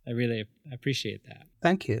 I really appreciate that.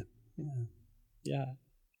 Thank you. Yeah.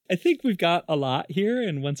 I think we've got a lot here,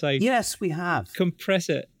 and once I we have compress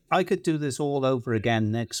it. I could do this all over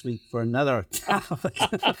again next week for another topic.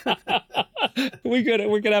 We're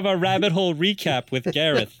gonna have a rabbit hole recap with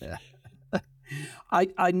Gareth.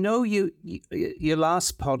 I know your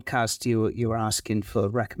last podcast you were asking for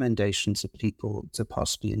recommendations of people to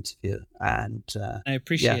possibly interview, and I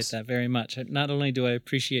appreciate that very much. Not only do I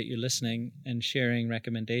appreciate you listening and sharing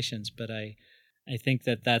recommendations, but I think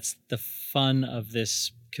that that's the fun of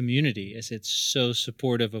this community, is it's so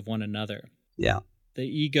supportive of one another. Yeah. The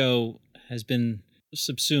ego has been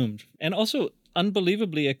subsumed, and also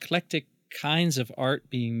unbelievably eclectic kinds of art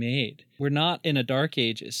being made. We're not in a dark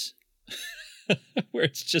ages where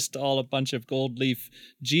it's just all a bunch of gold leaf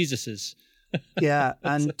Jesuses. Yeah,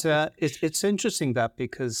 and it's interesting that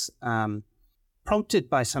because prompted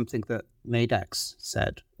by something that Madex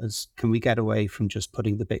said, was, can we get away from just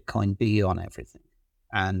putting the Bitcoin B on everything?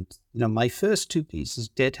 And my first two pieces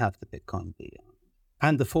did have the Bitcoin B on,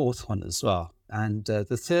 and the fourth one as well. And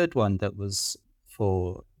the third one that was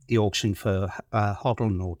for the auction for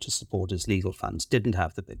Hodl to support his legal funds didn't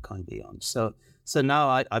have the Bitcoin B on. So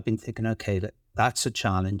now I've been thinking, okay, that's a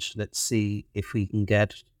challenge. Let's see if we can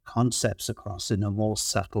get concepts across in a more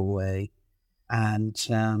subtle way. And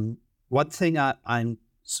one thing I'm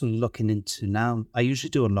sort of looking into now, I usually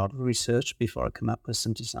do a lot of research before I come up with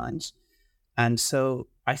some designs. And so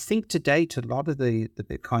I think to date, a lot of the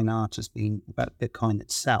Bitcoin art has been about Bitcoin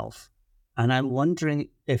itself. And I'm wondering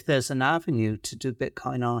if there's an avenue to do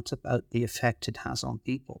Bitcoin art about the effect it has on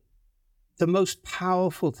people. The most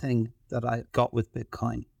powerful thing that I got with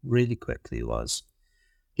Bitcoin really quickly was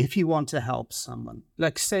if you want to help someone,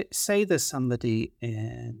 like say there's somebody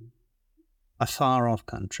in a far off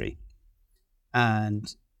country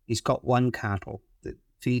and he's got one cattle that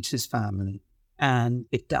feeds his family and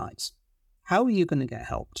it dies. How are you going to get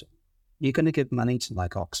help to? You're going to give money to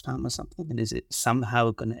like Oxfam or something, and is it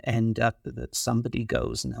somehow going to end up that somebody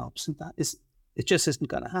goes and helps? And it just isn't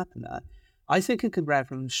going to happen. I think it could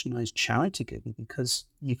revolutionize charity giving because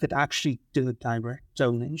you could actually do a direct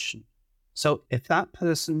donation. So if that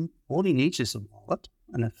person, all he needs is a wallet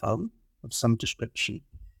and a phone of some description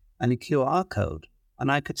and a QR code,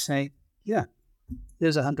 and I could say, yeah,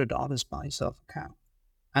 here's $100, buy yourself a cow.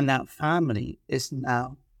 And that family is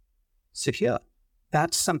now secure.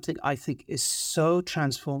 That's something I think is so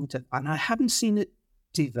transformative. And I haven't seen it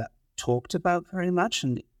talked about very much.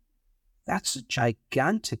 And that's a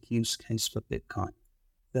gigantic use case for Bitcoin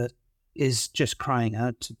that is just crying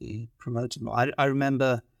out to be promoted more. I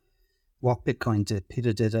remember what Bitcoin did.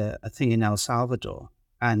 Peter did a thing in El Salvador,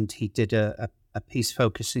 and he did a piece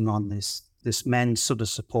focusing on this men's sort of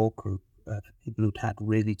support group for people who'd had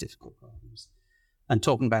really difficult problems, and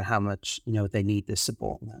talking about how much, they need this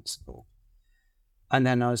support and that support. And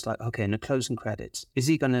then I was like, okay, in the closing credits, is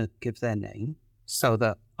he going to give their name so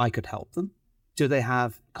that I could help them? Do they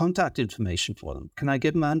have contact information for them? Can I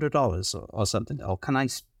give them $100 or something? Or can I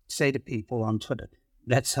say to people on Twitter,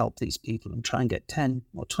 let's help these people and try and get 10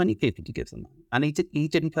 or 20 people to give them money? And he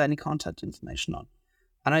didn't put any contact information on.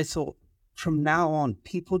 And I thought, from now on,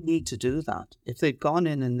 people need to do that. If they've gone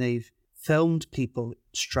in and they've filmed people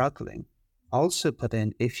struggling, also put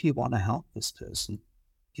in, if you want to help this person,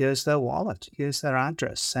 here's their wallet, here's their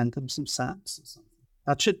address, send them some sats or something.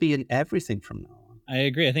 That should be in everything from now on. I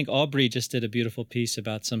agree. I think Aubrey just did a beautiful piece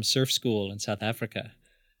about some surf school in South Africa.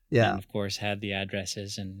 Yeah. And of course had the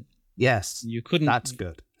addresses, and yes, you couldn't. That's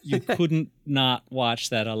good. You couldn't not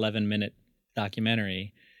watch that 11-minute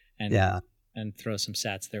documentary and throw some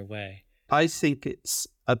sats their way. I think it's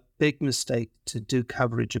a big mistake to do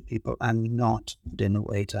coverage of people and not put in a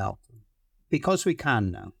way to help them. Because we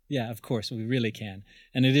can now. Yeah, of course, we really can.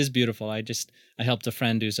 And it is beautiful. I helped a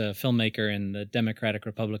friend who's a filmmaker in the Democratic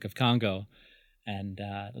Republic of Congo, and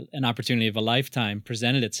an opportunity of a lifetime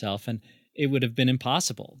presented itself, and it would have been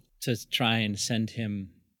impossible to try and send him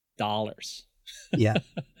dollars. Yeah.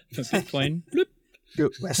 For Bitcoin.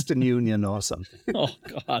 Bloop. Western Union or something. Oh,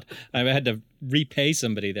 God. I had to repay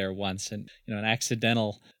somebody there once, and an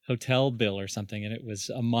accidental hotel bill or something, and it was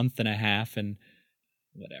a month and a half and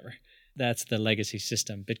whatever. That's the legacy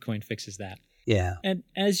system. Bitcoin fixes that. Yeah. And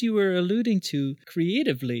as you were alluding to,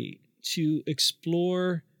 creatively, to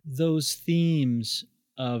explore those themes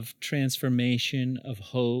of transformation, of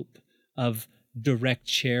hope, of direct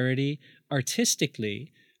charity,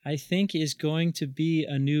 artistically, I think is going to be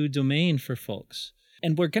a new domain for folks.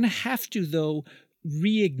 And we're going to have to, though,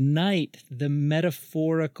 reignite the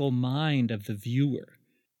metaphorical mind of the viewer.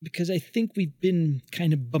 Because I think we've been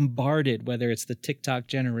kind of bombarded, whether it's the TikTok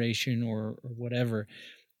generation or whatever,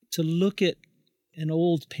 to look at an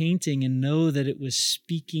old painting and know that it was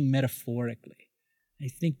speaking metaphorically. I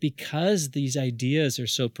think because these ideas are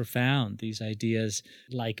so profound, these ideas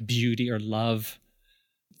like beauty or love,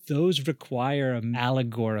 those require an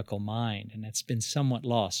allegorical mind, and that's been somewhat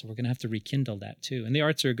lost. So we're going to have to rekindle that too. And the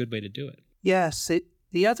arts are a good way to do it. Yes.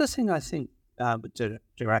 The other thing I think with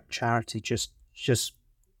direct charity, just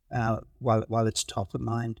while it's top of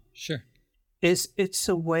mind, sure, is it's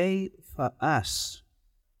a way for us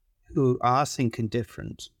who are thinking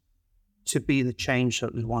different to be the change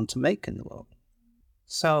that we want to make in the world.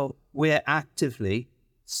 So we're actively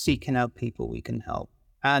seeking out people we can help.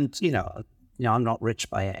 And, I'm not rich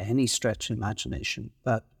by any stretch of imagination,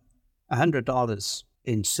 but $100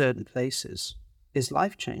 in certain places is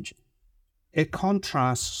life-changing. It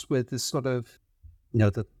contrasts with the sort of,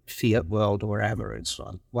 the fiat world or wherever it's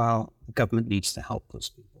from. Well, the government needs to help those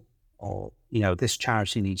people. Or, this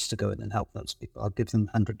charity needs to go in and help those people. I'll give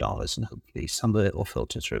them $100 and hopefully some of it will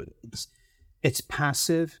filter through. It's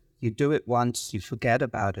passive. You do it once, you forget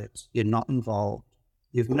about it. You're not involved.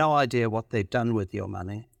 You have no idea what they've done with your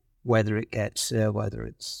money, whether it gets there, whether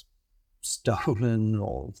it's stolen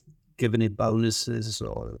or given in bonuses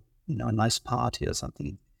or, a nice party or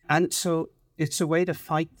something. And so it's a way to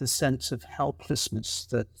fight the sense of helplessness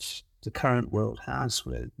that the current world has,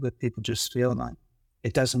 where people just feel like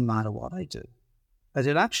it doesn't matter what I do. But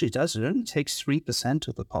it actually does. It only takes 3%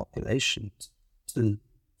 of the population to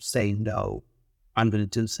say, no, I'm going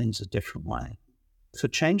to do things a different way. For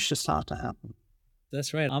change to start to happen.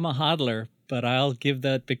 That's right. I'm a hodler, but I'll give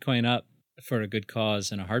that Bitcoin up for a good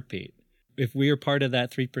cause in a heartbeat. If we are part of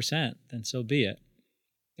that 3%, then so be it.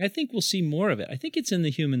 I think we'll see more of it. I think it's in the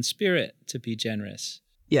human spirit to be generous.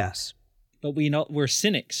 Yes. But we know we're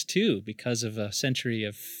cynics too because of a century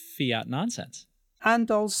of fiat nonsense. And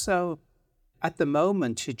also, at the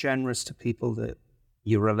moment, you're generous to people that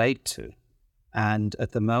you relate to. And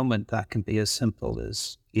at the moment, that can be as simple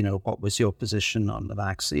as, what was your position on the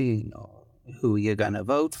vaccine or who you're going to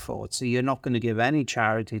vote for. So you're not going to give any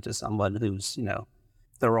charity to someone who's,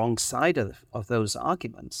 the wrong side of those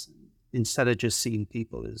arguments, instead of just seeing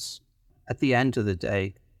people as, at the end of the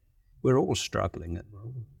day, we're all struggling and we're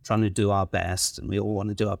all trying to do our best, and we all want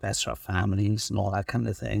to do our best for our families and all that kind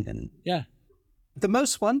of thing. And yeah, the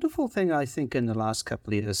most wonderful thing I think in the last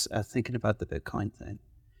couple of years, thinking about the Bitcoin thing,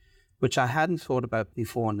 which I hadn't thought about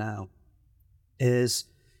before now, is,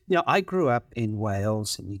 I grew up in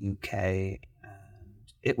Wales in the UK,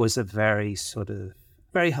 and it was a very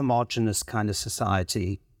very homogenous kind of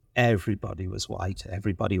society. Everybody was white.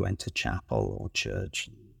 Everybody went to chapel or church.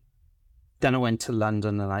 Then I went to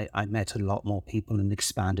London and I met a lot more people and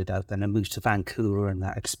expanded out. Then I moved to Vancouver and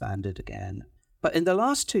that expanded again. But in the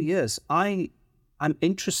last 2 years, I'm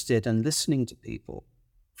interested in listening to people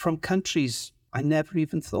from countries I never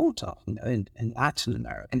even thought of, in Latin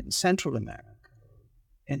America, in Central America,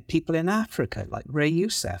 and people in Africa, like Ray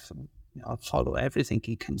Youssef. And, I follow everything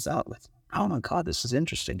he comes out with. Oh my God, this is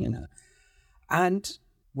interesting, And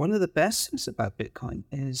one of the best things about Bitcoin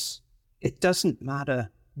is it doesn't matter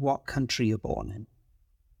what country you're born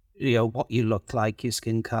in, what you look like, your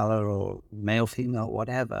skin color, or male, female,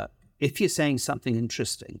 whatever. If you're saying something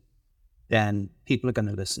interesting, then people are going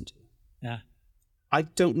to listen to you. Yeah. I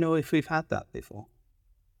don't know if we've had that before.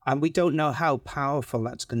 And we don't know how powerful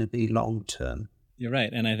that's going to be long term. You're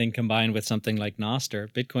right. And I think combined with something like Nostr,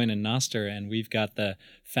 Bitcoin and Nostr, and we've got the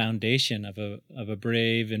foundation of a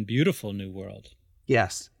brave and beautiful new world.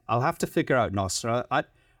 Yes. I'll have to figure out Nostr.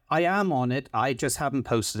 I am on it. I just haven't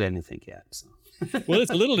posted anything yet. So. Well,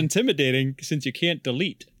 it's a little intimidating since you can't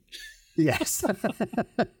delete. Yes.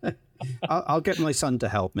 I'll get my son to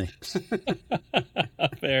help me.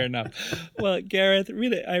 Fair enough. Well, Gareth,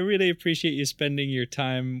 I really appreciate you spending your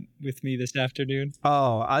time with me this afternoon.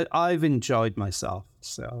 Oh, I've enjoyed myself.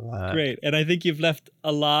 So great. And I think you've left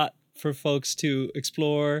a lot for folks to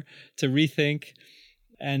explore, to rethink,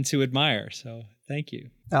 and to admire. So thank you.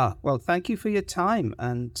 Well, thank you for your time.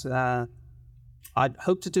 And I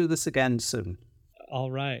hope to do this again soon. All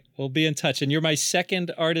right. We'll be in touch. And you're my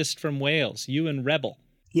second artist from Wales, you and Rebel.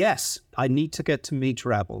 Yes, I need to get to meet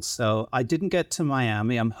Rebel. So I didn't get to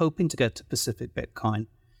Miami. I'm hoping to get to Pacific Bitcoin.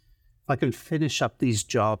 If I can finish up these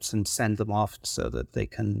jobs and send them off so that they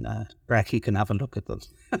can, Brecky can have a look at them.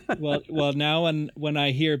 well, now when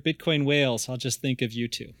I hear Bitcoin Wales, I'll just think of you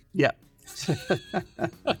two. Yeah.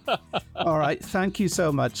 All right. Thank you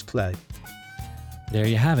so much, Clay. There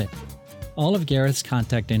you have it. All of Gareth's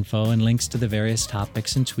contact info and links to the various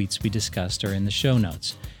topics and tweets we discussed are in the show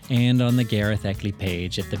notes and on the Gareth Eckley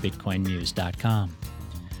page at thebitcoinmuse.com.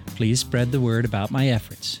 Please spread the word about my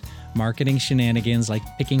efforts. Marketing shenanigans like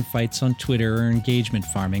picking fights on Twitter or engagement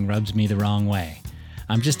farming rubs me the wrong way.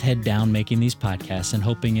 I'm just head down making these podcasts and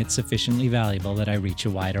hoping it's sufficiently valuable that I reach a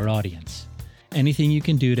wider audience. Anything you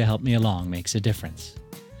can do to help me along makes a difference.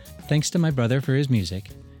 Thanks to my brother for his music,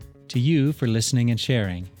 to you for listening and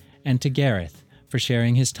sharing, and to Gareth for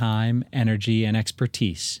sharing his time, energy, and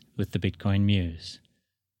expertise with the Bitcoin Muse.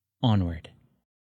 Onward.